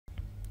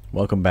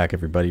Welcome back,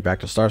 everybody.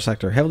 Back to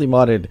Starsector, heavily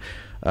modded.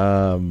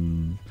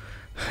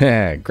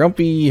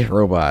 Grumpy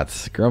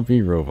robots.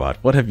 Grumpy robot.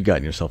 What have you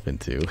gotten yourself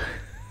into?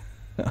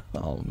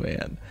 Oh,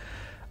 man.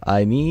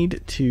 I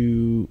need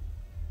to...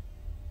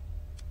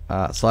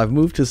 so I've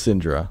moved to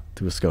Syndra,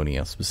 to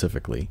Asconia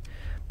specifically,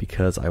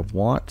 because I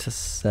want to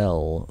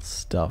sell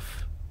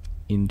stuff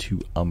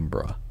into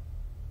Umbra.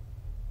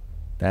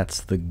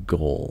 That's the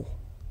goal.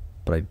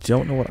 But I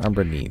don't know what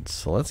Umbra needs.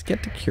 So let's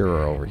get to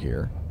Cura over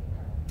here.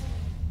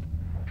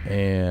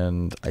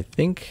 And I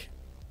think...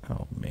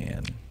 Oh,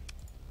 man.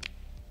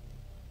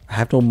 I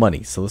have no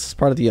money, so this is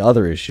part of the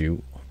other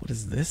issue. What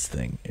is this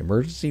thing?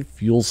 Emergency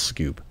fuel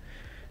scoop.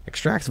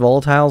 Extracts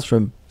volatiles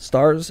from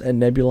stars and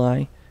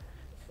nebulae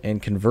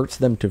and converts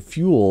them to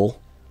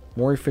fuel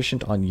more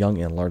efficient on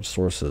young and large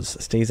sources.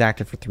 Stays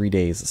active for 3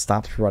 days.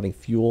 Stops providing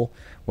fuel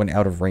when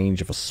out of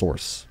range of a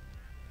source.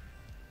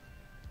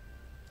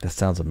 That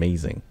sounds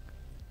amazing.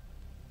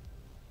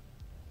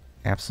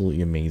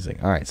 Absolutely amazing.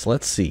 Alright, so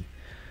let's see.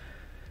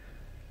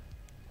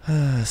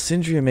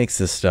 Syndria makes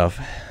this stuff.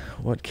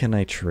 What can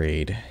I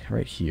trade?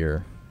 Right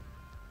here.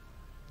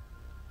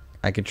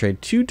 I can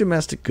trade 2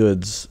 domestic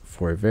goods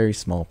for a very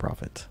small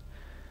profit.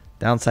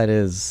 Downside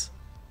is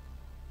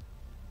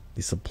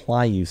the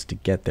supply use to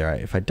get there.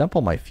 If I dump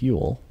all my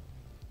fuel...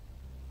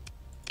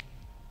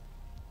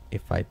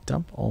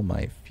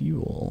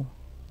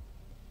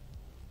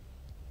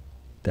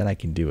 then I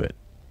can do it.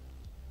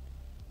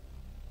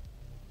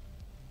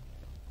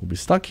 We'll be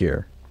stuck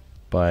here,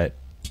 but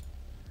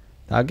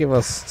that'll give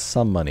us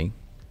some money.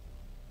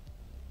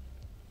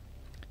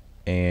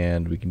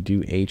 And we can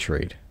do a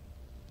trade.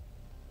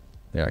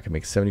 There, I can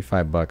make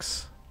 75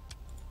 bucks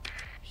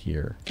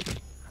here.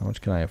 How much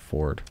can I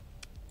afford?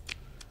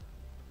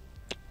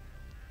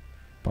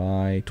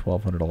 Buy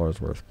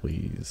 $1,200 worth,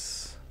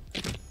 please.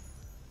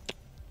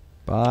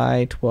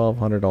 Buy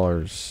 $1,200.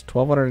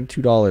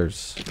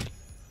 $1,202.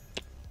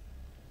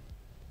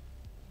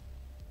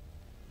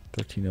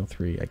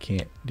 1303. I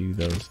can't do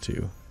those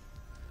two.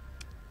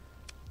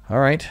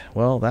 Alright,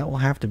 well, that will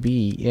have to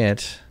be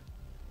it.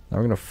 Now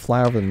we're going to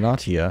fly over to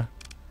Natia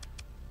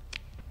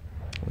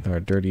with our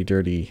dirty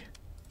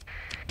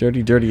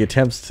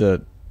attempts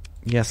to...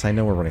 Yes, I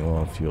know we're running low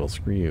on fuel.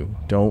 Screw you.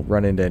 Don't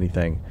run into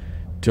anything.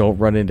 Don't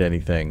run into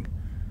anything.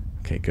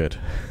 Okay, good.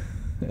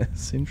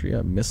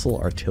 Syndria Missile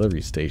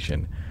Artillery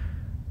Station.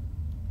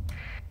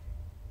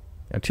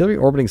 Artillery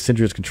orbiting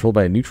Syndria is controlled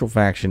by a neutral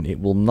faction. It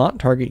will not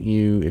target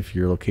you if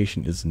your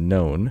location is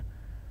known.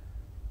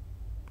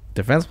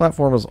 Defense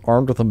platform is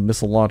armed with a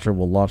missile launcher and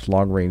will launch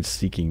long-range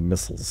seeking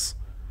missiles.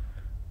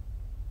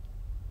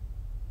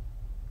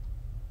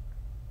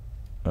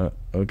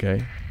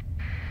 Okay.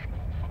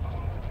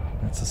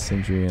 That's a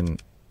Syndrian...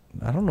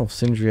 I don't know if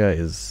Syndria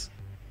is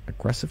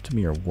aggressive to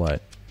me or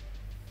what.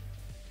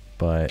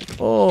 But...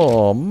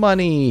 Oh,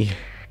 money!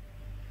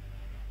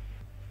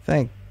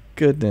 Thank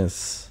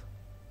goodness.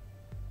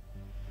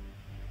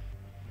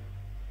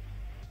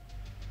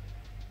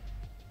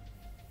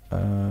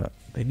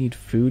 They need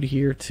food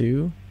here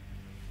too.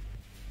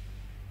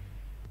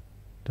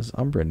 Does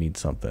Umbra need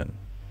something?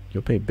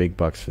 You'll pay big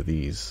bucks for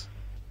these.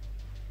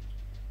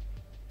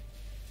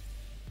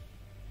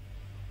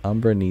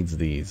 Umbra needs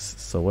these.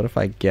 So what if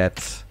I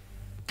get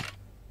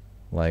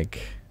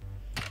like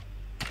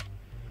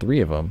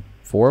 3 of them?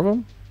 4 of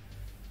them?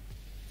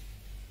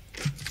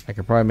 I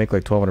could probably make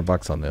like 1,200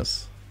 bucks on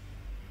this.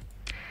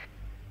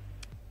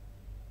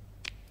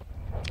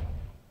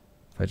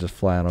 If I just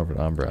fly on over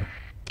to Umbra.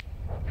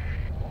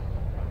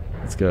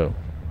 Let's go.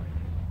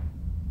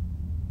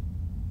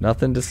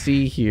 Nothing to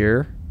see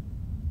here.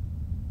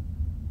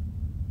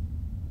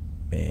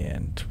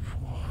 Man.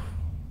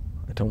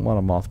 I don't want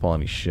to mothball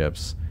any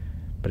ships.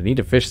 But I need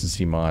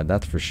efficiency mod,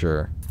 that's for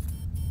sure.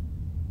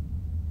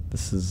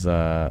 This is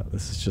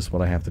just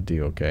what I have to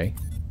do, okay?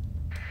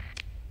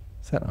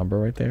 Is that Umbra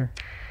right there?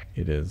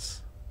 It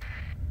is.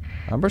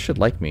 Umbra should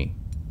like me.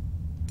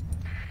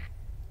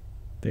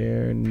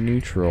 They're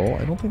neutral.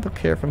 I don't think they'll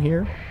care from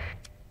here.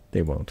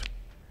 They won't.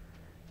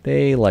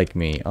 They like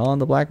me. On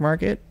the black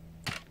market,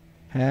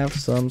 have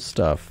some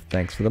stuff.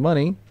 Thanks for the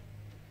money.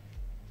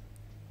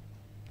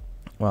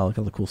 Wow, look at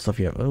all the cool stuff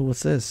you have. Oh,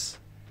 what's this?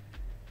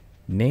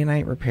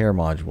 Nanite repair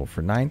module.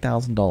 For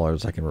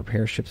 $9,000, I can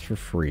repair ships for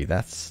free.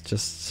 That's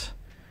just...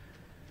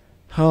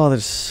 Oh,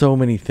 there's so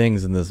many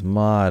things in this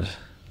mod.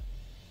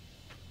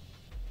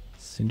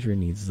 Syndria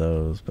needs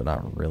those, but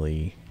not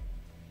really.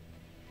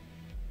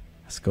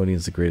 Asconia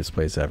is the greatest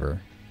place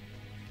ever.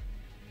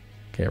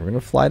 Okay, we're going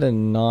to fly to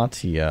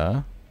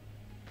Natia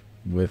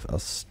with a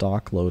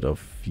stock load of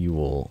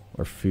fuel,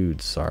 or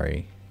food,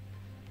 sorry.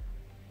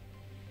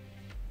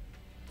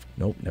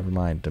 Nope, never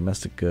mind.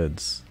 Domestic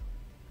goods.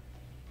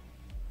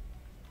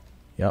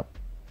 Yep.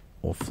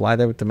 We'll fly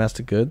there with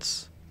domestic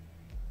goods.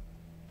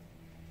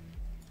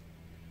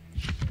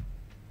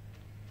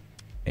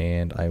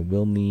 And I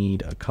will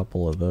need a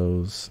couple of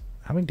those.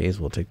 How many days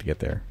will it take to get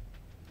there?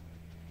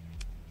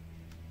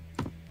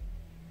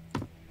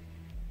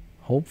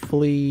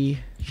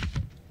 Hopefully...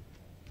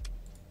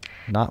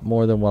 Not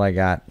more than what I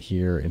got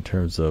here in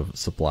terms of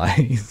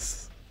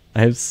supplies.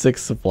 I have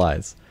 6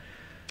 supplies.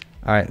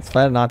 Alright, let's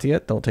fly to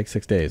Natia. Don't take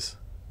 6 days.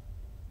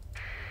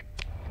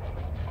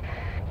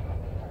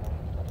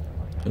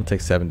 It'll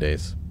take 7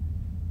 days.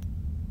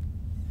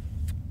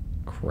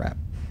 Crap.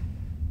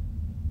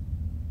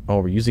 Oh,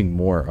 we're using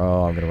more.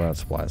 Oh, I'm going to run out of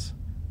supplies.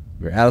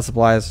 We're out of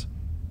supplies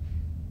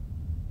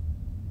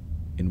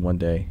in 1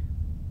 day.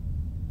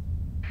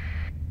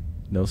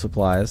 No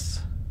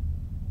supplies.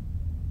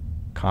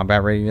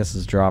 Combat readiness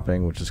is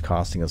dropping, which is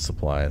costing us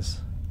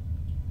supplies.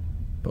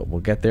 But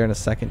we'll get there in a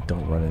second.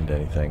 Don't run into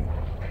anything.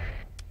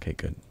 Okay,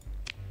 good.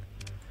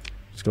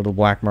 Let's go to the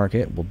black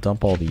market. We'll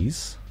dump all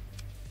these.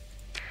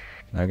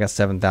 Now I got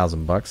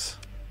 7,000 bucks.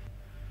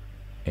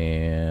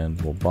 And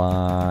we'll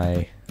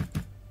buy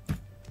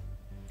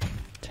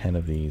 10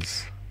 of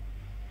these.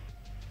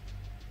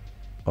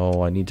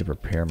 Oh, I need to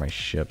prepare my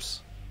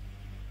ships.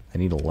 I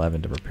need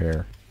 11 to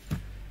prepare.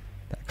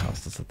 That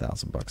cost us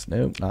 1,000 bucks.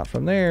 Nope, not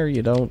from there.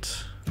 You don't.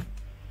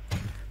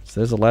 So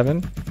there's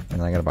 11,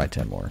 and I gotta buy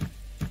 10 more.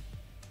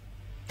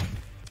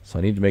 So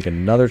I need to make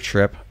another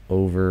trip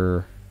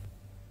over.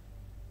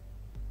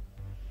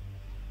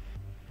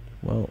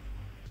 Well,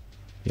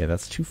 yeah,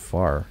 that's too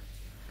far.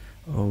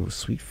 Oh,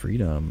 sweet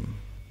freedom.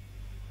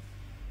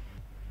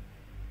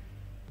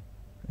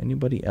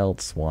 Anybody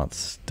else wants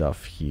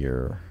stuff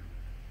here?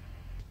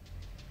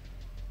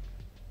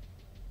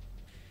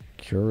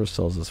 Cura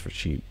sells this for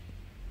cheap.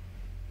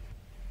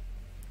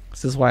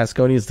 This is why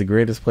Asconi is the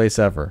greatest place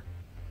ever.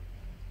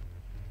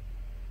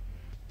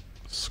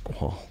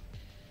 Squall.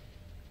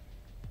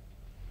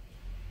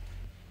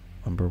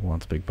 Umber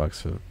wants big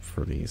bucks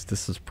for these.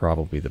 This is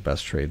probably the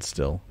best trade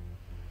still.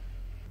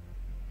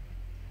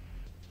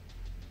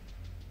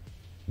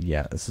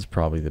 Yeah, this is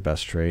probably the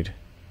best trade.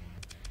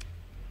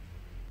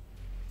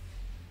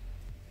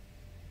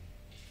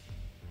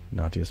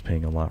 Natia's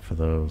paying a lot for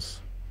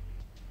those.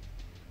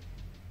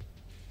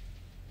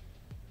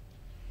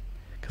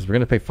 Because we're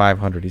going to pay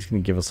 500. He's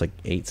going to give us like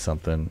 8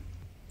 something.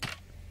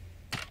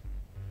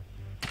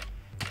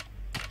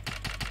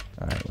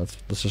 Alright,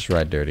 let's just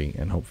ride dirty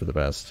and hope for the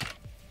best.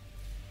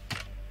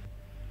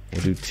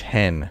 We'll do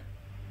 10.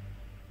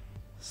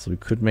 So we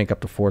could make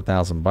up to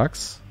 4,000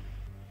 bucks.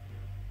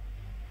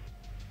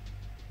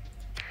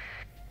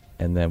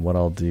 And then what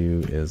I'll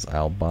do is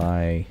I'll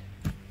buy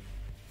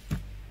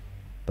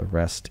the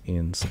rest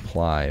in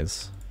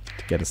supplies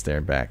to get us there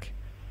and back.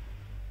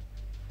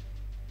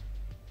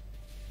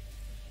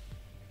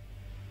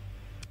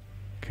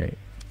 Okay.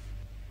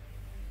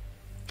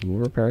 We'll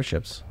repair our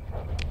ships.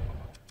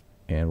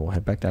 And we'll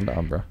head back down to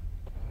Umbra.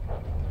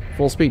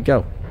 Full speed,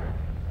 go.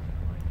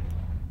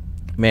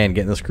 Man,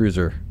 getting this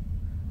cruiser.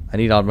 I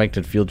need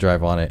augmented field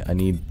drive on it. I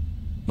need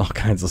all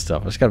kinds of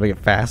stuff. I just gotta make it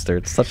faster.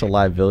 It's such a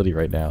liability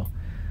right now.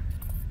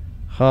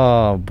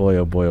 Oh boy,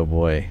 oh boy, oh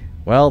boy.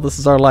 Well, this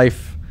is our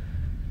life.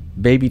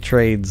 Baby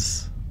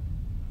trades.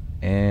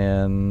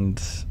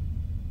 And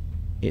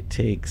it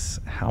takes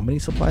how many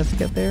supplies to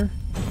get there?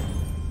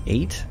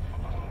 8?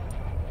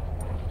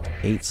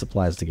 8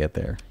 supplies to get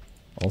there.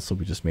 Also,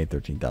 we just made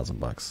 13,000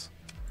 bucks.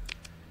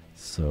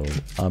 So,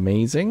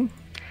 amazing.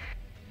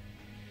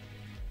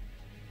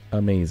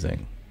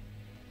 Amazing.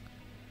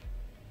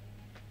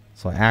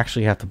 So I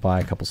actually have to buy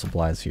a couple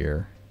supplies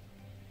here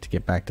to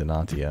get back to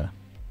Natia.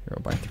 Here,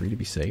 I'll buy 3 to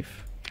be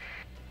safe.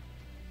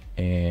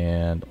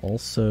 And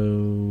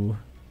also,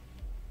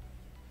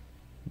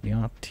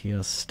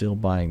 Natia's still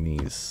buying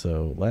these.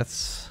 So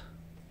let's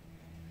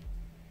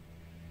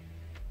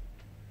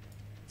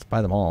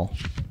buy them all.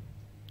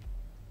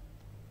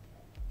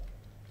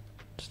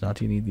 Does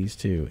Natia need these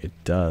too? It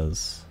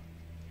does.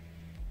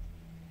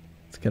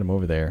 Let's get them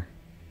over there.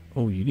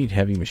 Oh, you need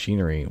heavy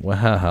machinery.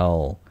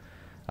 Well,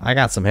 I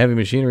got some heavy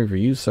machinery for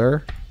you,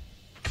 sir.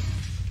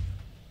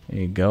 There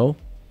you go.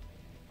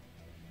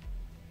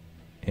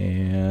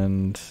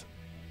 And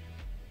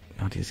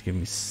Natia's giving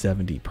me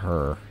 70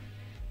 per.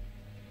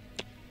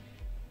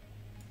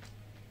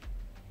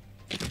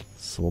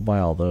 So we'll buy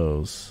all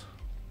those.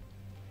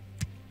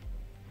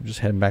 We're just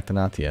heading back to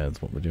Natia.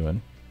 That's what we're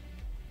doing.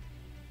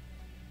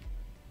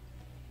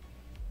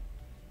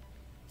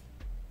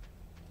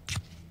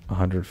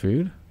 $100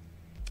 food.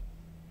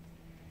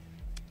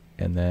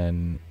 And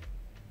then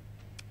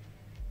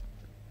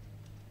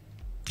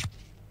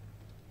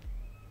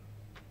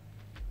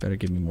better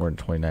give me more than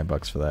 29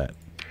 bucks for that.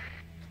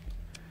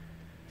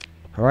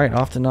 Alright,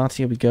 off to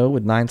Natia we go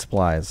with 9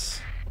 supplies.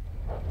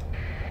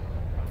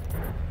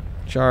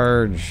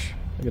 Charge.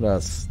 Look at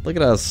us. Look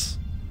at us.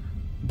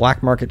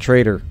 Black market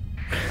trader.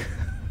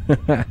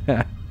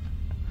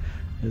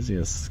 Is he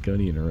a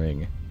Sconian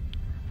ring?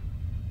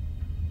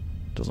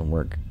 Doesn't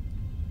work.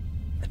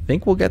 I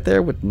think we'll get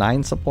there with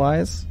 9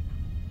 supplies.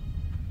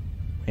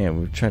 Man,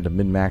 we've tried to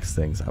min-max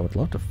things. I would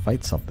love to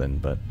fight something,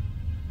 but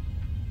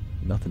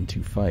nothing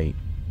to fight.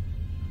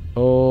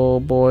 Oh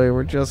boy,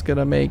 we're just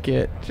gonna make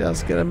it.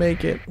 Just gonna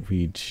make it.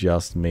 We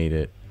just made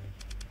it.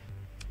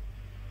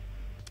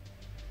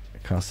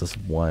 It cost us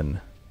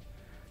 1.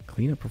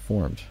 Cleanup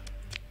performed.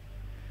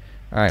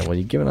 Alright, well,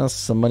 you're giving us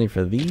some money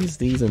for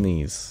these, and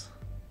these.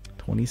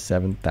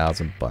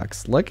 27,000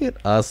 bucks. Look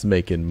at us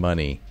making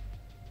money.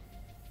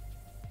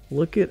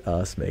 Look at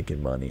us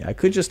making money. I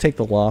could just take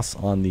the loss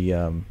on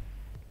the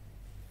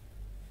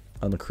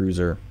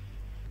cruiser.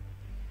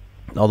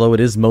 Although it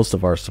is most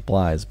of our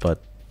supplies,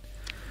 but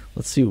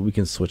let's see what we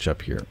can switch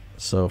up here.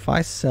 So if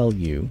I sell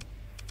you...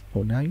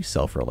 Oh, now you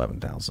sell for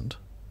 11,000.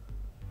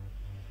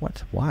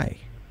 What? Why?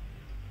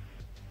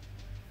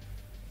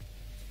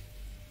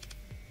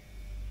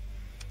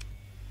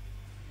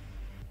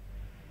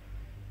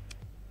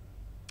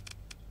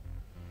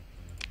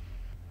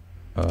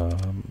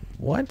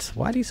 What?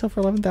 Why do you sell for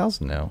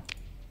 11,000 now?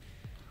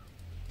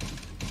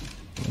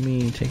 Let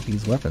me take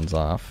these weapons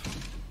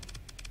off.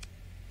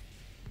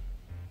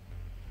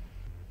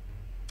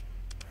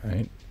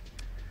 Alright.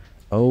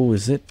 Oh,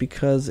 is it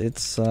because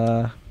it's,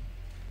 10,000.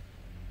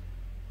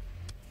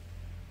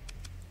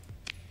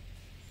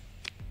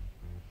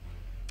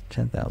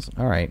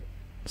 Alright.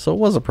 So it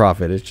was a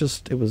profit. It's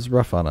just, it was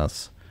rough on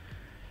us.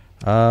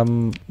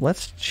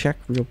 Let's check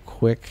real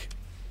quick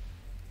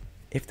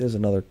if there's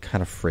another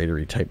kind of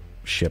freighter-y type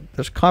ship.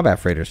 There's combat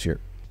freighters here.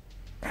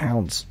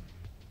 Hounds.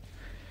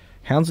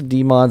 Hounds and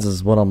D-mods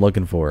is what I'm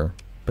looking for.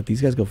 But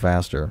these guys go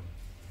faster.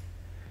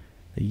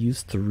 They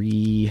use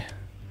three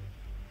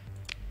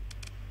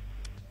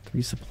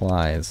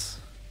supplies.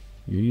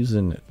 You're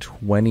using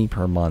 20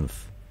 per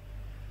month.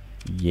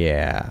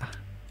 Yeah.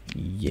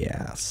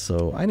 Yeah.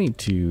 So I need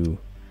to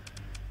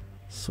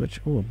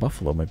switch. Oh, a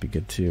buffalo might be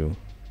good too.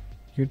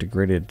 You're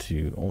degraded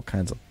to all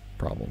kinds of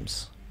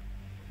problems.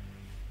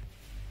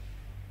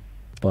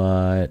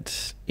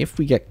 But if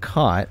we get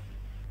caught,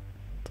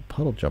 the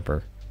puddle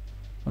jumper,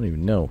 I don't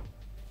even know.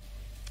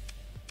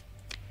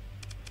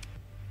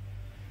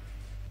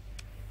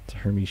 It's a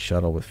Hermes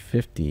shuttle with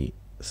 50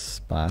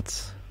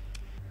 spots.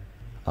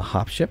 A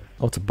hop ship?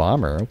 Oh, it's a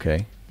bomber.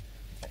 Okay.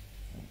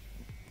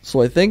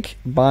 So I think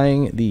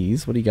buying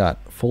these, what do you got?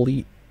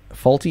 Faulty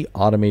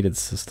automated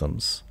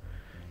systems.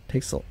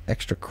 Takes an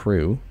extra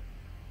crew.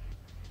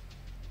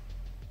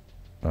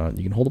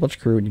 You can hold a bunch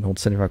of crew, and you can hold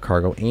 75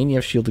 cargo, and you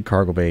have shielded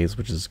cargo bays,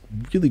 which is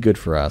really good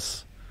for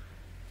us.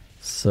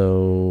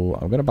 So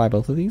I'm going to buy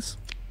both of these.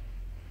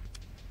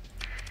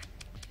 I'm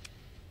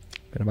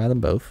going to buy them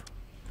both.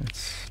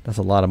 That's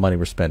a lot of money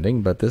we're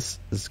spending, but this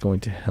is going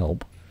to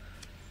help.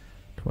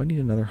 Do I need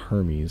another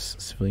Hermes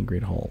civilian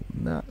grade hull?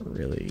 Not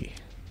really.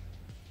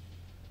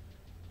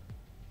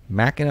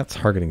 Machina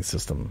targeting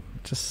system.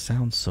 It just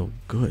sounds so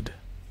good.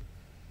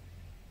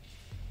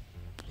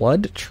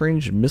 Blood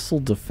Tringe Missile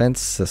Defense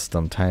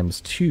System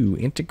 ×2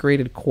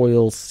 Integrated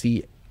Coil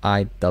CIWS.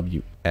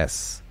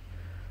 It's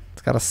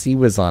got a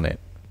CWIS on it.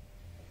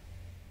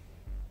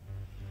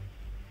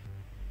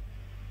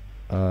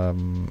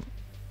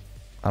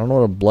 I don't know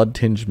what a Blood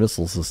Tinge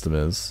Missile System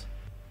is.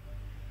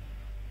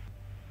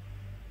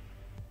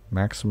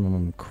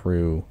 Maximum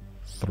crew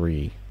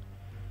 3.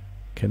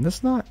 Can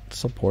this not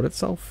support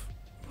itself?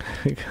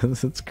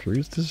 Because its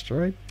crew's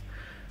destroyed?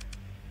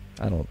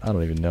 I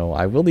don't even know.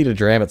 I will need a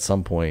dram at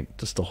some point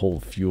just to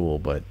hold fuel,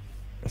 but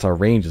our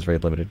range is very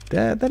limited.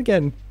 Then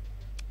again,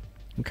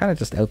 I'm kind of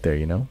just out there,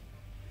 you know.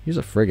 Use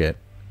a frigate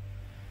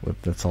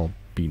that's all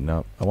beaten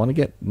up. I want to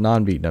get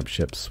non-beaten up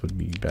ships would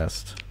be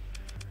best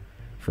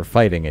for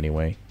fighting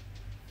anyway.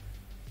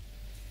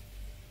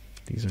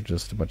 These are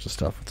just a bunch of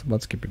stuff. What's a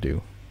mudskipper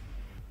do?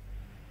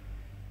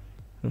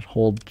 Just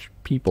hold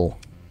people.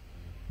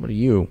 What are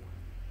you?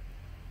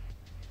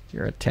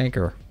 You're a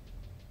tanker.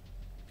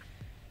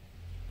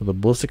 With a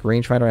ballistic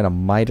rangefinder and a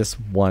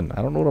 -1.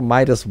 I don't know what a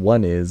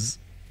 -1 is,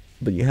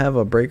 but you have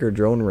a breaker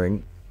drone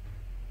ring.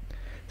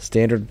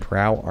 Standard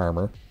prow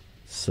armor.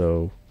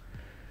 So,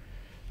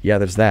 yeah,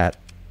 there's that.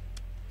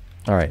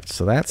 Alright,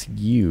 so that's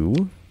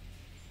you.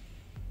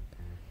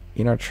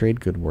 In our trade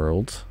good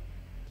world,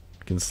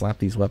 we can slap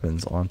these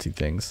weapons onto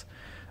things.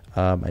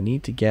 I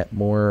need to get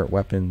more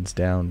weapons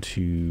down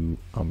to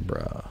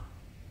Umbra.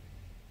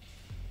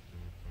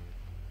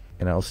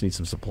 And I also need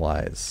some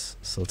supplies.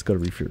 So let's go to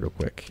refit real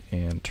quick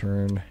and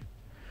turn...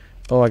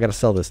 Oh, I gotta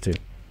sell this too.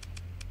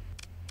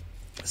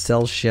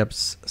 Sell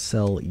ships,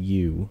 sell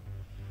you.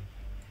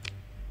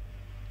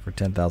 For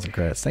 10,000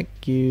 credits. Thank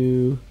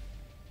you.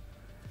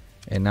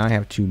 And now I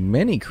have too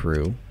many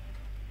crew.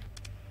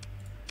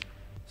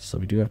 So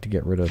we do have to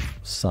get rid of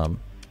some.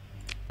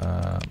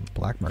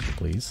 Black market,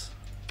 please.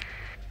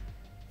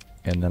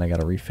 And then I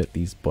gotta refit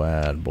these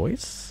bad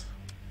boys.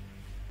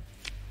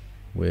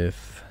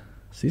 With...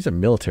 So these are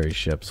military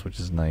ships, which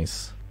is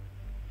nice.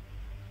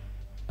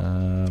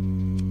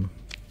 PD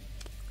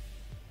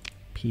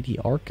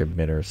arc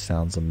emitter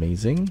sounds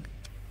amazing.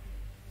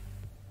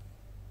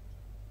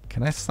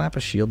 Can I slap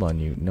a shield on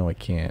you? No, I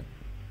can't.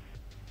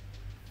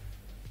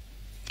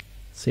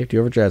 Safety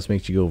overdrives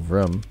makes you go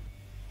vroom.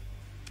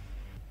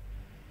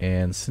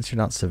 And since you're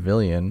not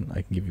civilian,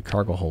 I can give you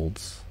cargo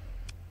holds.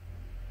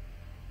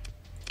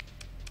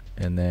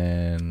 And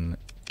then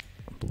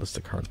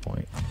ballistic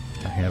hardpoint.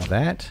 I have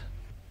that.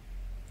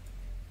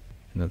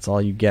 And that's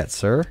all you get,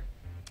 sir.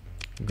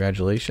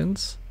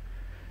 Congratulations.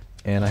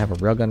 And I have a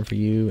railgun for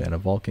you and a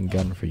Vulcan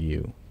gun for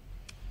you.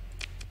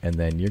 And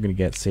then you're going to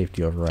get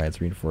safety overrides,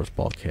 reinforced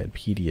bulkhead,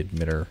 PD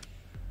emitter.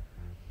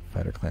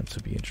 Fighter clamps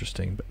would be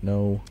interesting, but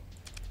no.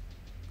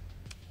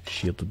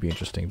 Shield would be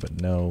interesting,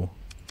 but no.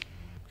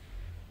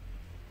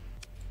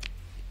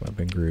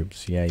 Weapon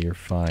groups. Yeah, you're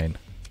fine.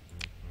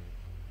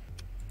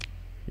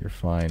 You're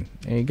fine.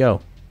 There you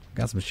go.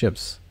 Got some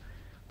ships.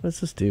 What does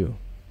this do?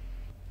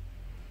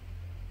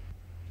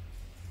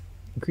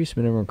 Increase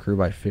minimum crew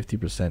by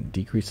 50%.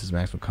 Decreases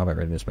maximum combat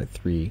readiness by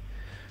 3.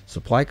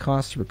 Supply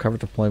costs to recover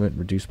deployment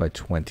reduced by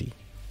 20.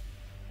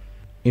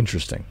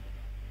 Interesting.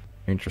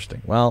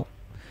 Interesting. Well,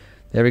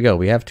 there we go.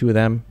 We have 2 of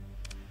them.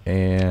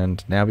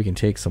 And now we can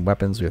take some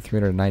weapons. We have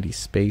 390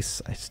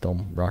 space. I still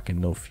am rocking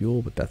no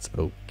fuel, but that's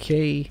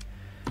okay.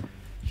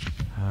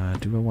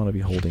 Do I want to be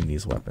holding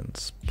these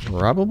weapons?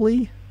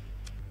 Probably.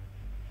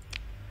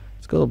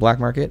 Let's go to the black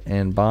market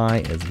and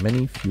buy as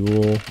many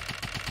fuel,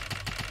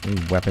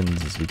 any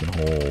weapons as we can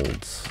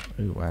hold.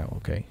 Oh, wow,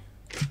 okay.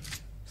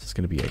 This is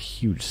going to be a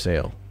huge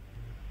sale.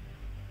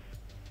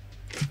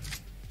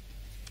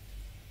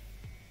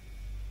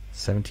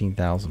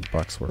 17,000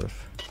 bucks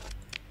worth.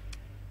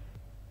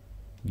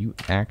 You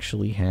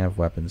actually have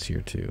weapons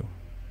here too.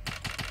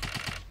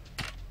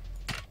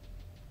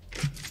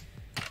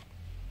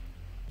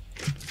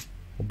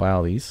 We'll buy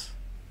all these.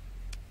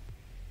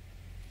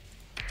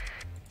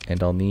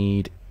 And I'll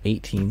need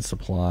 18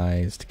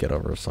 supplies to get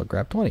over, so I'll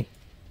grab 20.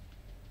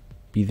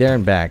 Be there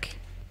and back.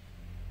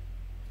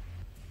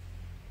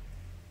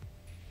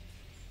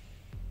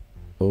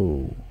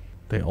 Oh,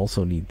 they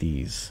also need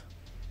these.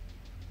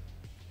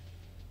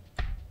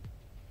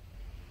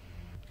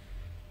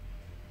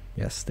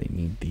 Yes, they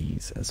need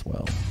these as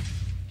well.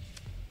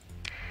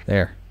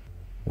 There.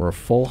 We're a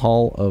full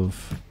haul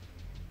of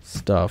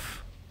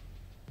stuff.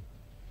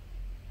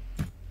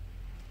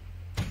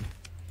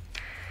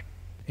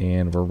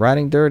 And we're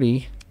riding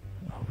dirty.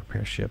 Oh,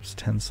 repair ships.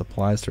 10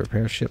 supplies to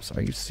repair ships.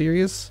 Are you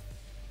serious?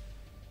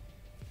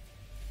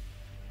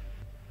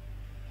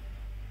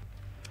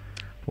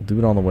 We'll do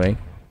it on the way.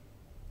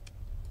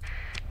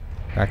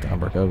 Back to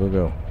Umber. Go, go,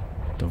 go.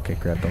 Don't get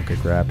grabbed. Don't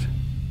get grabbed.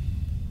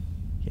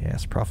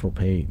 Yes, profitable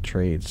pay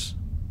trades.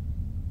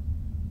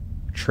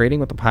 Trading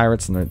with the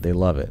pirates, and they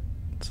love it.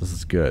 So this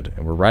is good.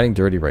 And we're riding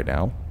dirty right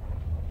now.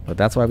 But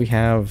that's why we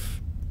have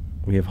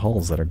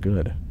hulls that are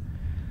good.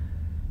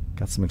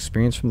 Got some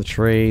experience from the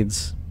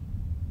trades.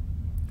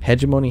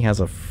 Hegemony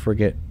has a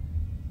frigate.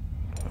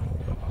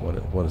 Oh,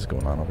 what is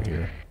going on over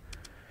here?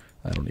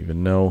 I don't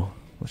even know.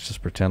 Let's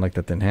just pretend like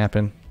that didn't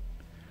happen.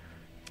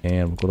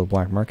 And we'll go to the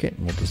black market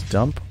and we'll just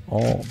dump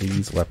all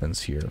these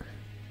weapons here.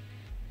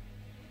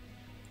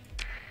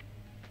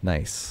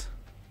 Nice.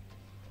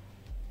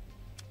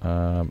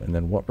 And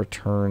then what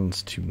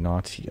returns to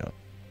Natia?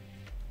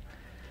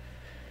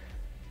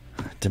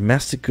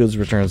 Domestic goods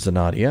returns to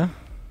Natia.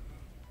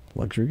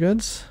 Luxury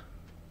goods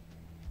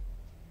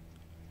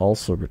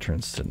also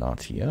returns to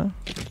Natia.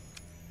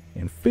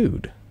 And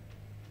food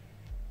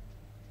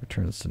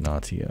returns to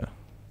Natia.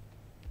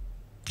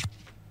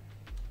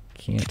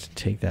 Can't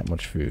take that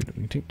much food.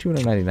 We can take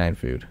 299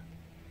 food.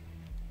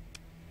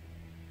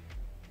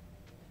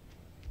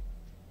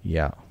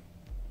 Yeah.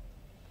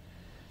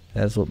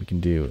 That's what we can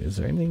do. Is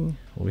there anything?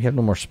 Well, we have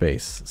no more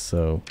space,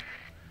 so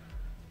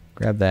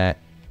grab that.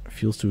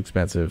 Fuel's too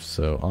expensive,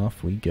 so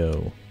off we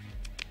go.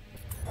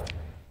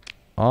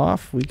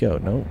 Off we go.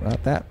 No,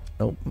 not that.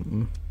 Nope.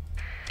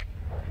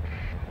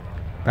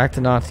 Back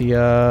to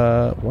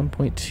Natia.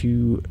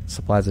 1.2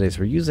 supplies a day. So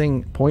we're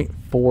using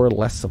 0.4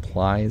 less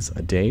supplies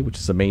a day, which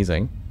is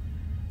amazing.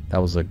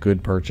 That was a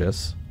good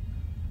purchase.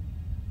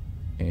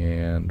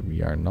 And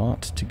we are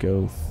not to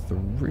go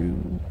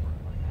through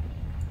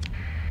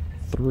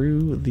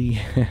the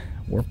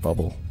warp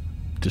bubble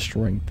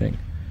destroying thing.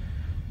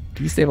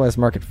 Destabilized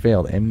market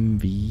failed.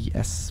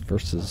 MVS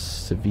versus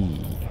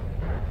Civi.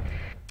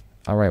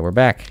 Alright, we're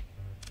back.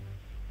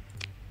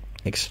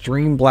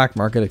 Extreme black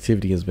market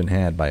activity has been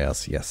had by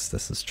us. Yes,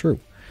 this is true.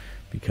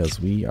 Because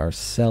we are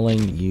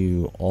selling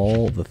you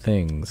all the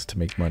things to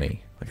make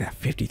money. Look at that,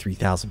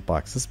 53,000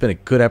 bucks. This has been a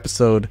good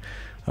episode.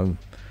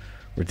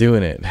 We're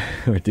doing it.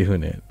 We're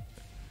doing it.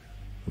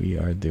 We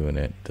are doing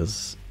it.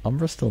 Does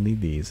Umbra still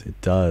need these?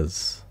 It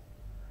does.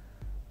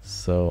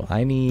 So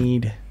I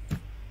need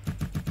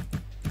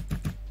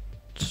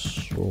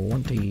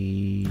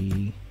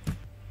 20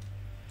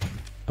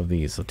 of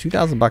these. So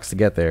 2,000 bucks to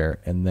get there.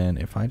 And then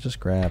if I just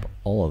grab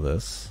all of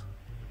this.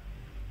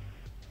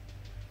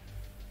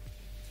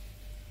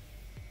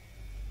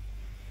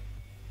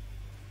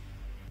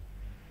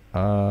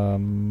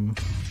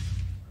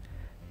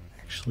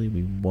 Actually,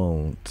 we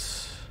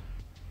won't.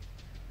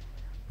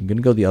 I'm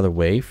gonna go the other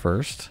way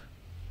first,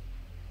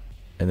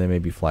 and then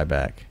maybe fly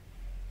back.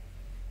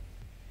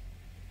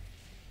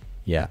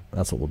 Yeah,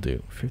 that's what we'll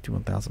do.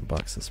 51,000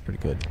 bucks. That's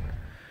pretty good.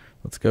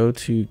 Let's go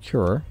to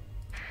Cure.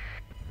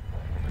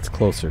 It's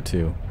closer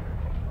too.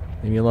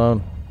 Leave me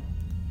alone.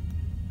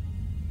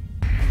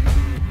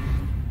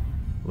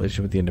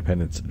 Relationship with the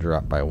Independents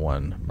dropped by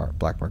 1.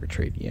 Black market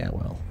trade. Yeah,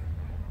 well.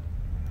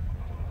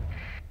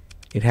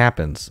 It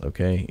happens,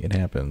 okay? It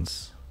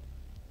happens.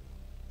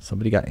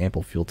 Somebody got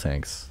ample fuel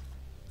tanks.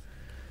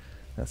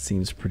 That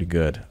seems pretty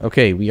good.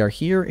 Okay, we are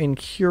here in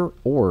Cure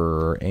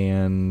Ore,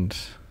 and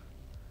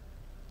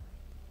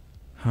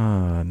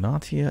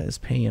Natia is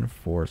paying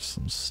for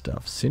some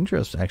stuff.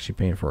 Syndra's actually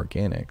paying for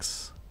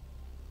organics.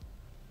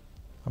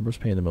 Umber's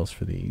paying the most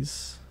for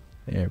these.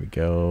 There we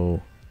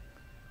go.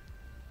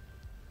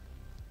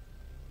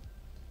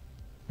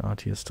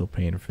 Natia's still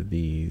paying for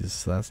these,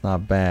 so that's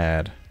not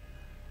bad.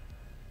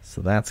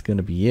 So that's going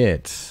to be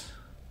it.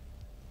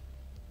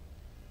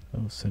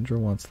 Oh, Syndra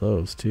wants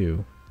those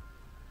too.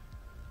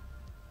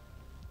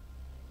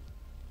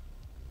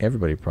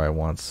 Everybody probably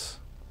wants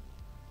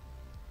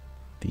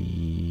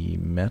the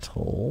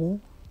metal.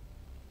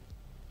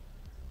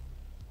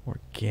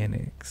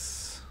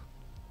 Organics.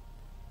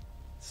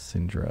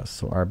 Syndra.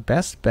 So our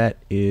best bet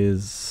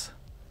is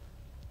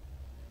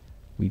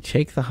we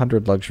take the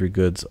 100 luxury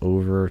goods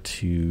over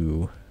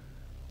to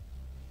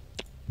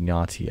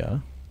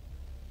Natia.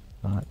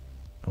 Not.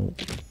 Oh.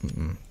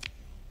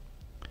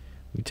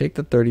 We take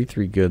the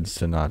 33 goods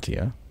to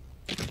Natia.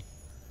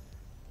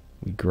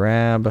 We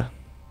grab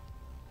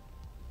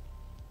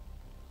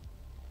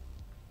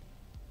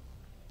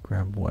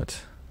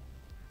what?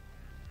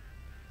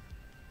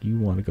 You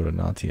want to go to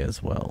Natia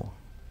as well.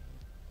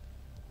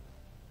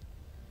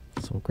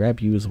 So we'll grab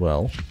you as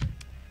well.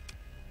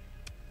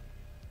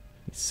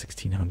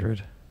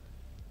 1600.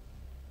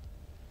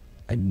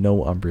 I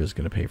know Umbria is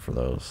going to pay for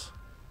those.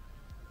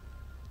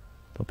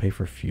 They'll pay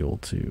for fuel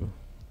too.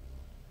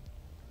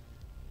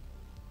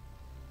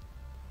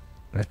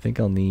 I think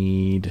I'll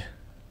need,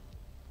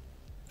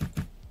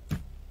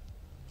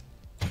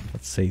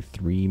 let's say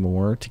 3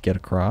 more to get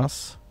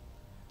across.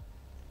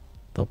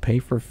 They'll pay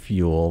for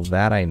fuel,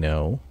 that I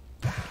know.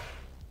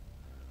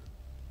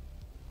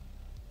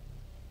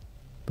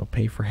 They'll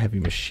pay for heavy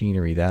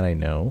machinery, that I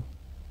know.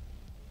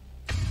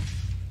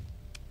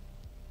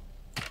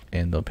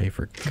 And they'll pay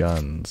for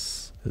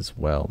guns as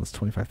well. That's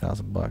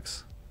 25,000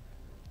 bucks.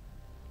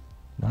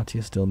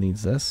 Natia still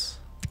needs this.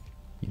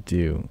 You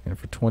do. And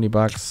for 20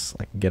 bucks,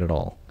 I can get it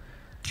all.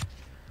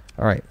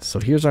 Alright, so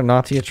here's our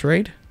Natia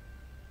trade,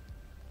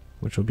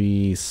 which will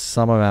be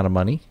some amount of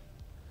money.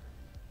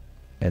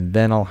 And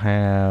then I'll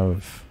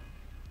have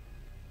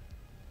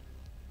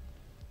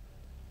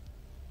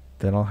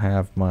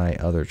my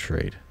other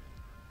trade.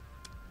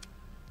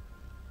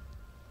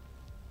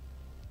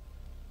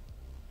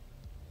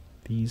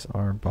 These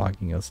are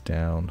bogging us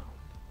down.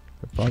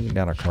 They're bogging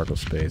down our cargo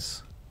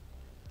space.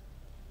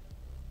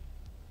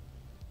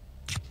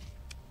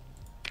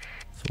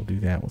 So we'll do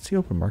that. What's the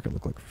open market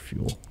look like for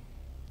fuel?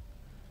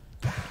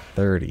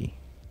 30.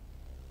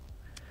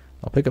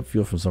 I'll pick up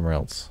fuel from somewhere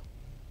else.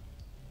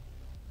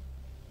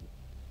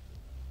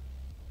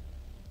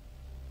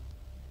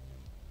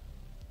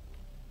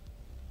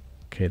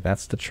 Okay,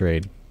 that's the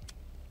trade.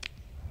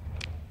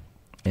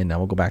 And now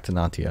we'll go back to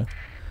Natia.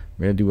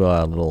 We're gonna do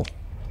a little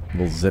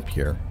zip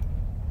here.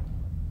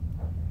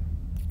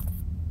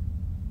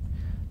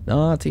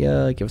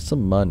 Natia, give us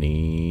some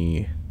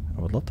money.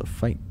 I would love to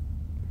fight,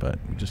 but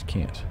we just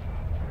can't.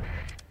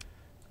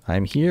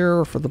 I'm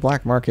here for the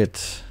black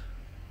market.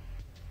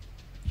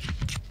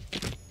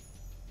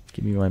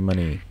 Give me my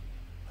money.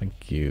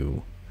 Thank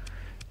you.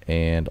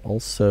 And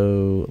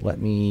also, let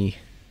me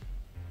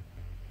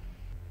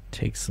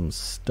take some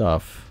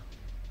stuff.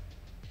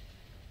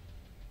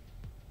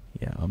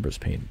 Yeah, Umber's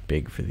paying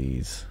big for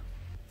these.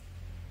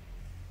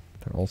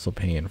 They're also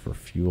paying for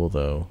fuel,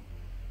 though.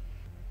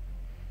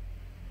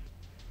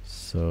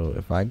 So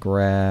if I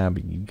grab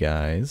you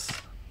guys,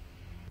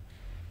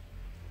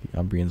 the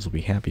Umbrians will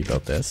be happy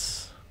about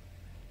this.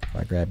 If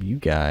I grab you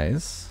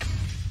guys,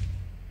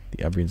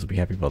 the Umbrians will be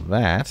happy about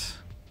that.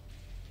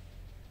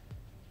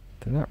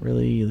 They're not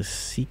really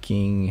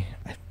seeking...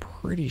 I'm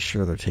pretty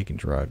sure they're taking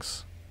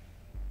drugs.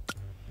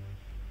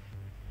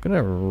 I'm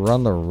going to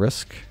run the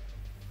risk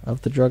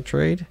of the drug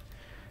trade.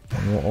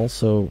 And we'll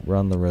also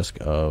run the risk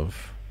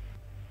of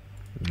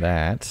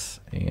that.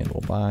 And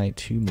we'll buy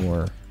 2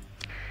 more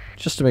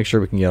just to make sure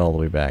we can get all the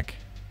way back.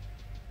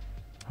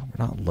 Oh,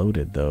 we're not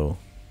loaded, though.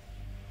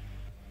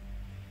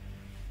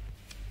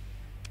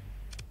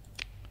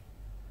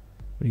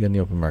 What do you got in the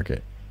open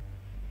market?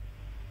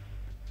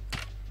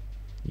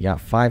 You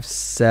got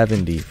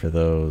 570 for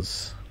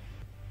those.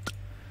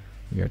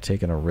 We are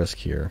taking a risk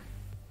here.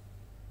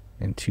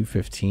 And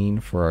 215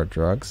 for our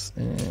drugs.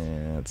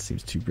 That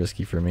seems too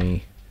risky for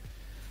me.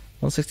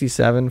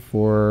 167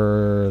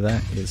 for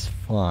that is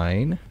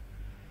fine.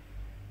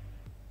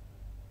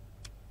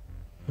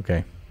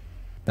 Okay.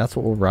 That's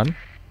what we'll run.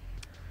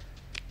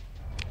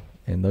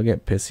 And they'll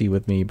get pissy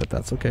with me, but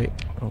that's okay.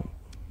 Oh.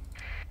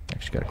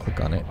 Actually gotta click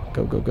on it.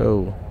 Go, go,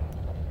 go.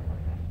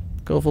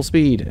 Go full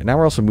speed. And now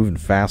we're also moving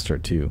faster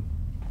too.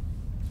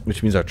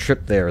 Which means our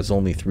trip there is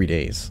only 3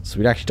 days. So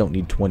we actually don't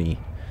need 20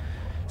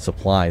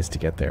 supplies to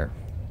get there.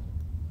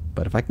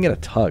 But if I can get a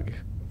tug,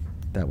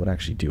 that would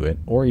actually do it.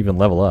 Or even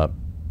level up.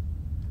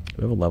 Do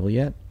we have a level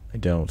yet? I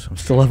don't. I'm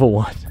still level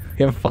 1. We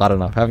haven't fought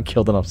enough. I haven't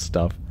killed enough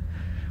stuff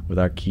with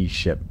our key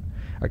ship.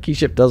 Our key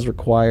ship does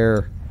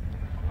require...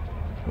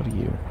 What are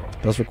you?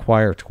 Does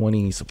require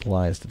 20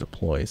 supplies to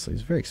deploy, so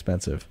he's very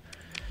expensive.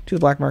 To the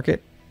black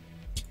market.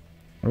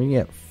 We're going to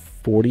get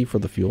 40 for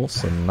the fuel,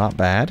 so not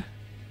bad.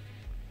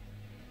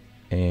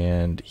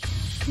 And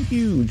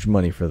huge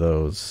money for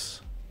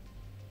those.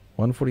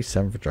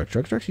 147 for drugs.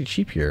 Drugs are actually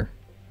cheap here.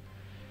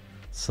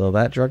 So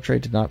that drug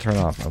trade did not turn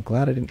off. I'm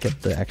glad I didn't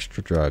get the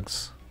extra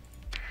drugs.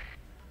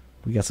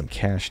 We got some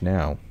cash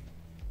now.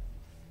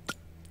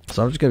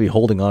 So I'm just going to be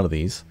holding on to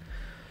these.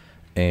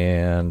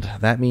 And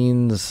that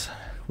means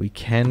we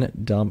can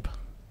dump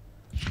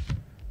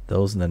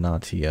those in the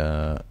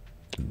Natia,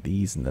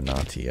 these in the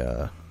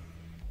Natia.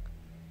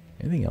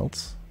 Anything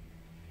else?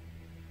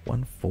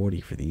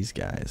 140 for these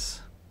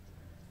guys.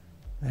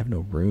 I have no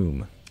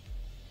room.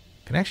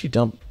 Can actually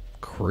dump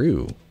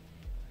crew.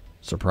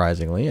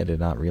 Surprisingly, I did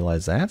not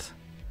realize that.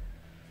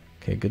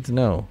 Okay, good to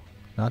know.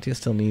 Natia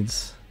still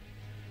needs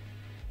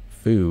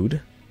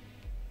food.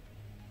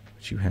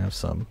 But you have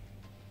some.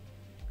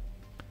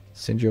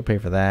 Sindri will pay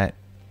for that.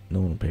 No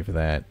one will pay for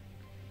that.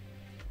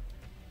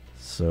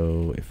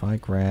 So if I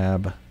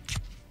grab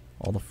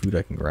all the food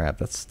I can grab,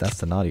 that's the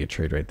Natia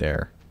trade right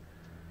there.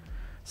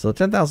 So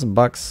 10,000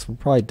 bucks, we'll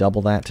probably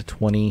double that to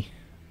 20.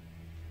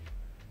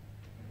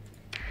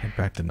 Head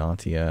back to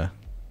Natia.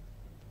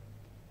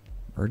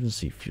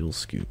 Emergency fuel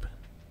scoop.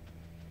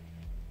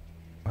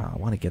 Wow, I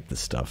want to get this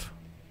stuff.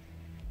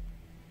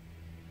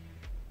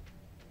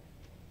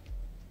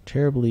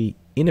 Terribly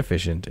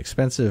inefficient,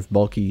 expensive,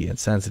 bulky, and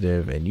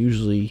sensitive, and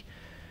usually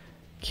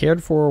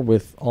cared for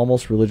with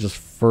almost religious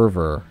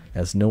fervor,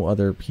 as no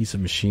other piece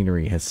of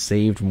machinery has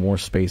saved more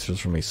spacers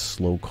from a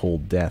slow,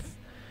 cold death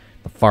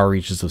in the far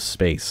reaches of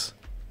space.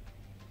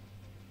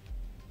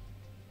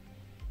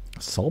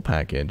 Soul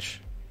package.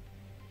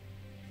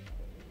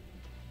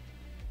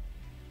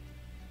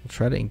 We'll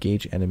try to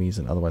engage enemies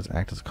and otherwise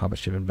act as a combat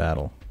ship in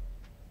battle.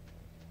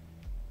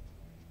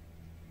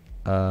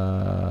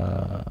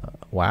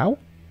 Wow.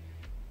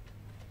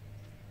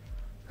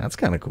 That's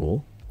kind of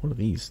cool. What are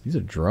these? These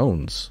are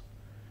drones.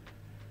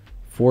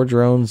 4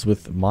 drones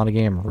with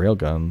monogam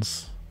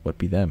railguns. What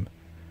be them?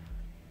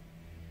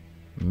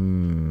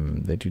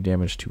 They do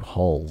damage to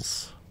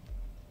hulls.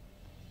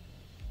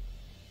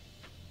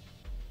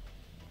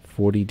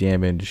 40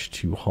 damage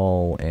to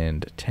hull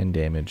and 10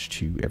 damage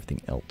to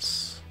everything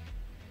else.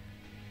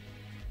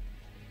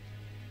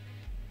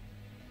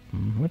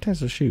 What times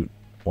to shoot?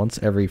 Once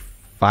every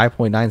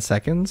 5.9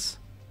 seconds?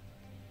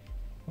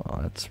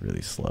 Oh, that's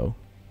really slow.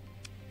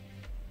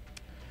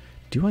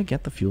 Do I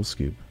get the fuel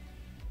scoop?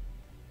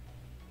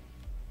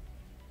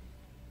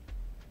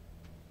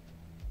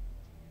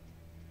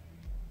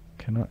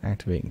 Cannot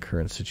activate in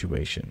current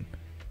situation.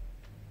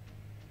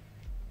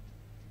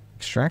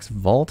 Extracts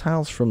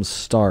volatiles from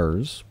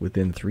stars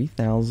within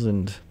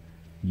 3,000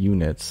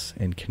 units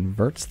and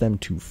converts them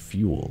to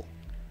fuel.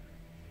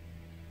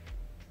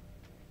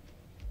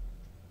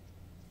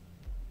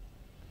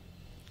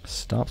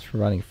 Stops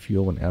providing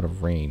fuel when out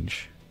of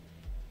range.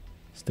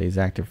 Stays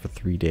active for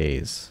 3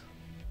 days.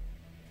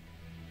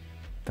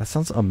 That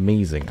sounds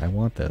amazing. I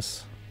want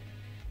this.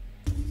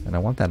 And I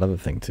want that other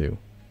thing too.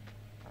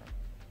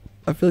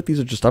 I feel like these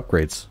are just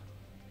upgrades.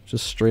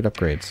 Just straight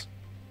upgrades.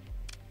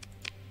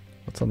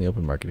 What's on the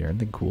open market here?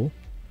 Anything cool?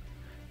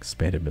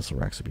 Expanded missile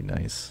racks would be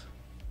nice.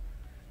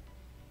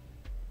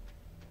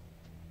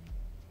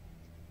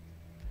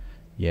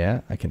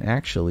 Yeah, I can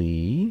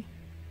actually...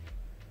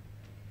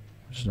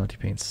 Which is not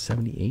paying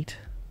 78?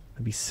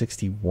 That'd be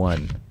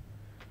 61.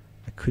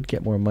 I could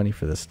get more money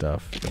for this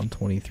stuff.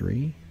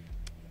 123.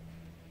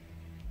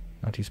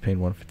 Nati's paying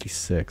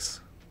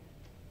 156.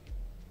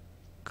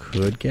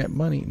 Could get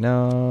money.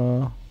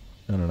 No.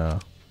 No.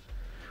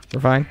 We're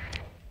fine.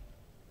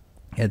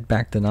 Head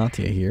back to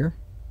Natia here.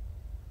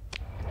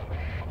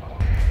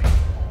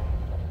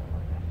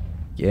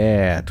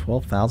 Yeah,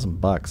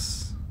 12,000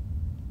 bucks.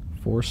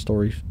 4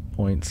 story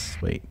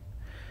points. Wait.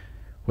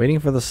 Waiting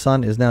for the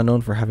Sun is now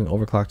known for having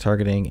overclock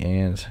targeting,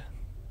 and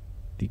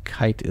the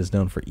Kite is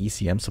known for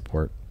ECM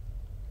support.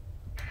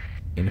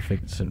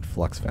 Inefficient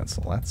flux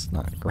vessel. That's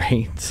not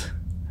great.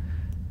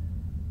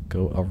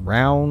 Go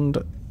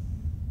around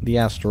the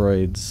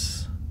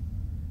asteroids.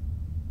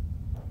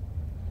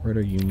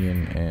 Roider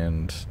Union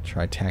and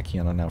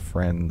Tritachyon are now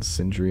friends.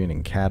 Sindrian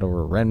and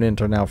Kadur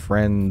Remnant are now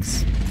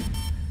friends.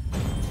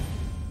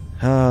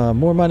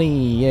 More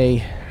money,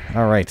 yay.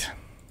 Alright.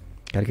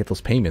 Gotta get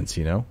those payments,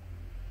 you know.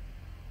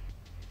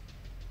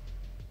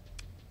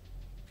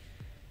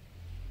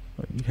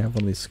 You have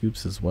one of these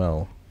scoops as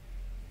well.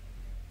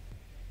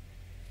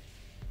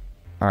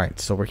 Alright,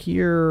 so we're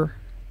here.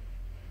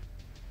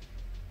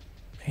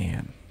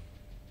 Man.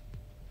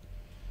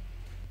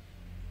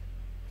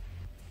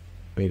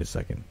 Wait a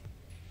second.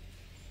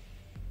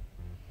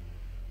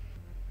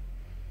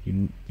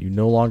 You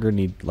no longer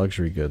need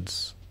luxury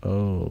goods.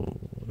 Oh,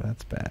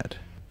 that's bad.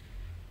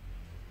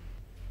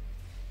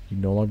 You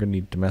no longer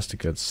need domestic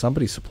goods.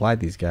 Somebody supplied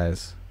these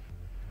guys.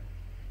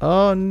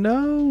 Oh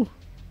no!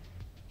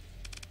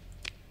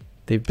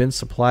 They've been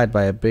supplied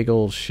by a big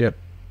old ship.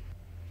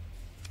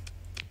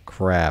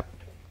 Crap.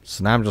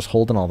 So now I'm just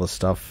holding all this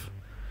stuff.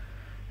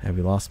 And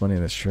we lost money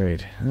in this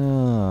trade.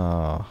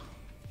 Oh.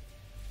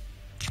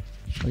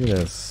 Look at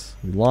this.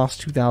 We lost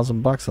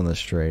 2,000 bucks on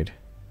this trade.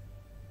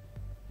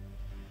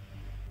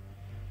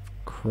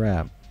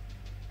 Crap.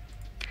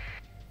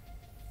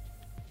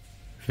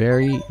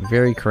 Very,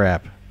 very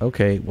crap.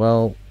 Okay,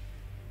 well,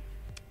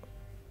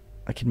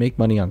 I can make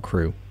money on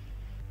crew.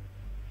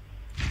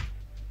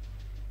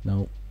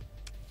 Nope.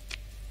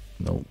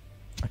 Nope.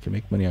 I can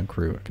make money on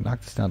crew. I can knock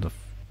this down to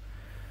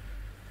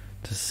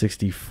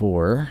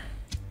 64.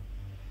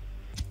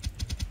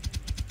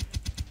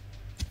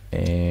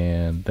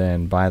 And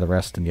then buy the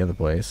rest in the other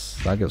place.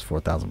 That gives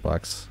 4,000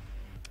 bucks.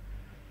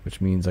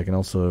 Which means I can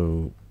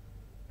also...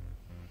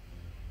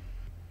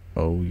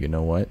 Oh, you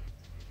know what?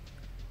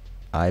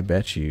 I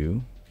bet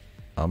you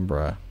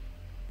Umbra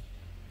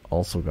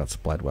also got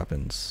supplied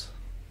weapons.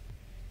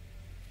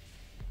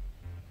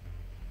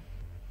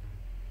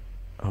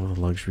 Oh, the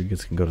luxury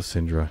goods can go to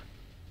Syndra.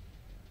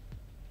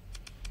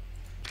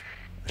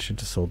 I should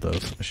have sold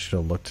those. I should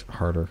have looked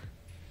harder.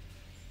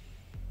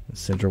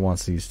 Syndra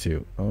wants these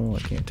too. Oh, I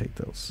can't take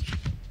those.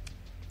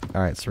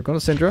 Alright, so we're going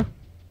to Syndra.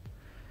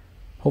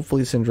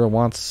 Hopefully Syndra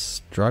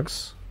wants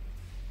drugs.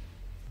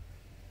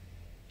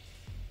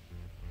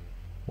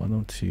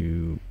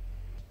 102.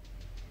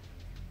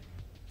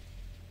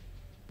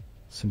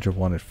 Syndra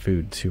wanted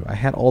food too. I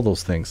had all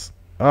those things.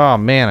 Oh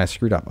man, I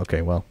screwed up.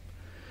 Okay, well,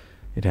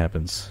 it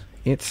happens.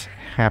 It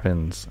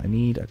happens. I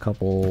need a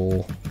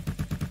couple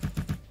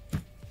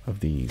of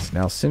these.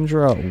 Now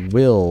Syndra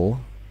will...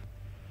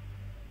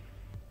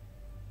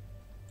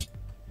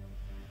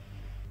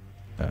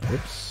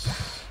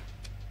 oops.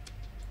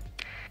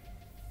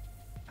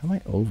 How am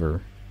I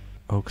over?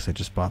 Oh, because I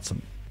just bought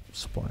some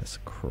supplies.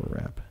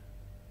 Crap.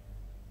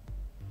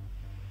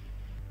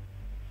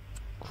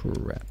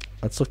 Crap.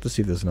 Let's look to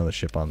see if there's another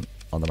ship on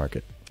the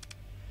market.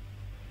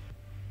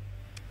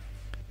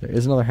 There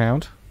is another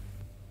Hound.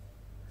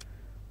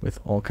 With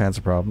all kinds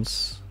of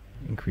problems.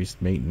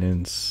 Increased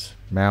maintenance.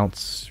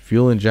 Mounts.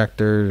 Fuel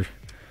injector.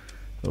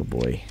 Oh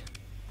boy.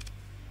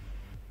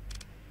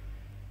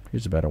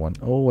 Here's a better one.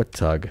 Oh, a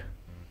Tug.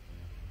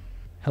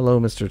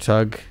 Hello, Mr.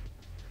 Tug.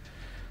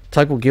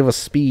 Tug will give us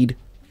speed.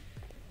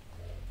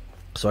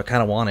 So I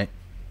kind of want it.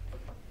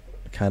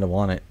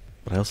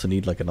 But I also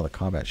need like another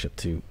combat ship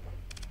too.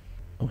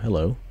 Oh,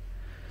 hello.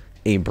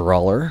 A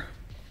Brawler.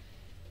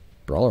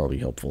 Brawler will be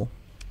helpful.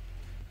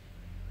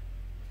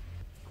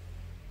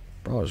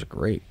 Brawlers are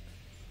great.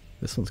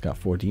 This one's got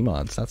 4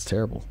 D-mods. That's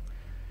terrible.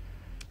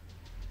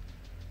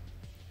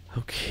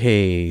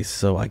 Okay,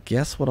 so I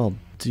guess what I'll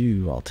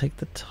do, I'll take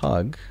the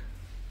Tug.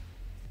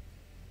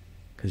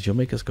 Because you'll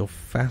make us go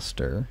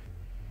faster.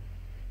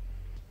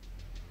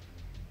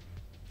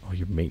 Oh,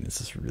 your maintenance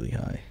is really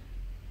high.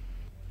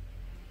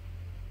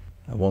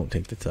 I won't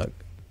take the Tug.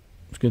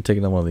 I'm just going to take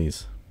another one of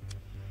these.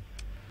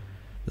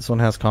 This one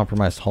has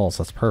compromised hull,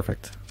 so that's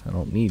perfect. I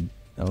don't need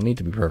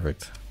to be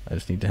perfect. I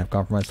just need to have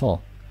compromised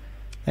hull.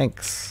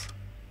 Thanks.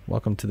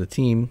 Welcome to the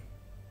team.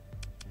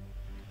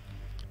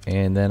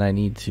 And then I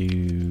need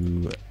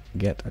to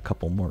get a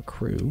couple more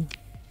crew.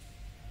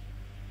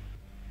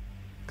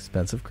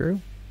 Expensive crew?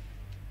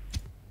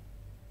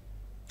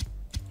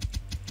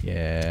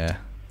 Yeah,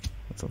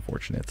 that's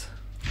unfortunate.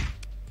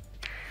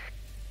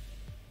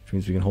 Which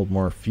means we can hold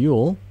more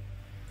fuel.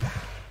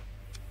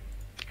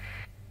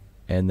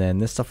 And then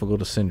this stuff will go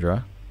to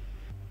Syndra.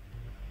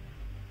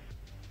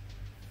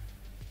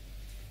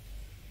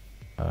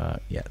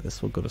 Yeah,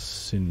 this will go to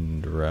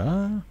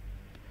Syndra. Are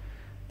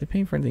they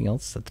paying for anything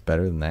else that's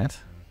better than that?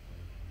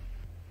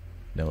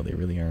 No, they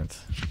really aren't.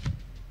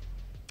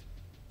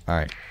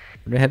 Alright,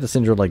 we're gonna head to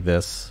Syndra like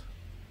this.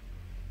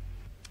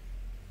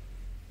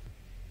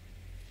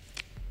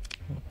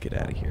 Get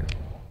out of here.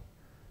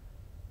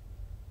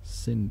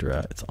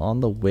 Syndra. It's on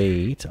the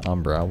way to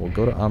Umbra. We'll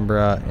go to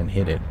Umbra and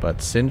hit it. But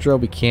Syndra,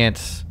 we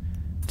can't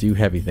do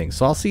heavy things.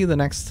 So I'll see you in the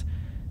next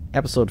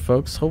episode,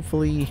 folks.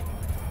 Hopefully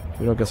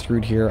we don't get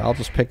screwed here. I'll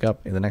just pick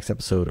up in the next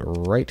episode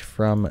right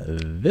from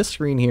this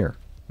screen here.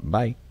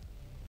 Bye.